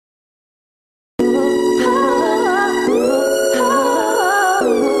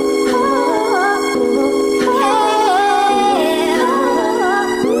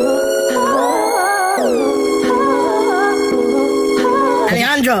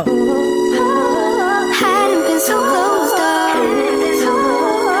drop. Hadn't been so closed up,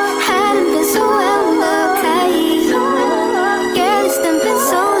 hadn't been so wound up tight. Girl, it's done been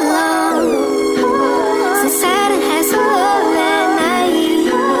so long since I done had some love that night.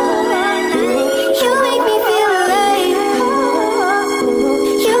 You make me feel alive,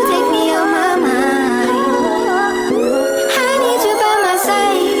 you take me out my mind. I need you by my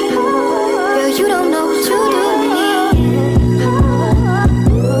side, girl, you don't know what you do to me.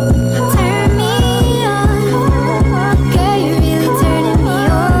 Turn me on, girl, you really turning me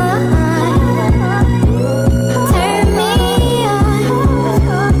on. Turn me on,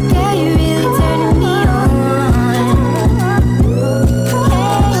 girl, you really turning me on.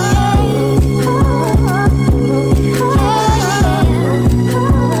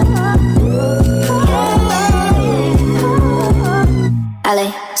 Ale,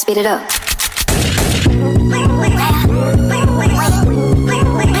 speed it up.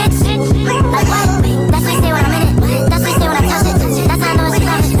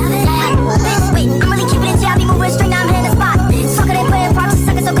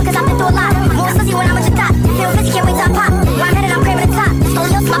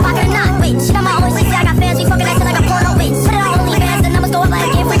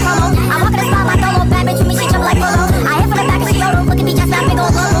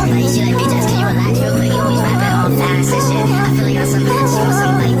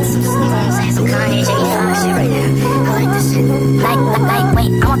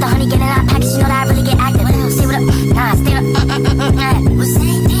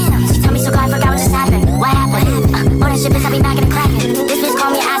 This bitch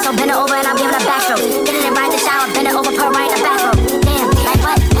call me an asshole, bend her over and I'm giving her backstroke.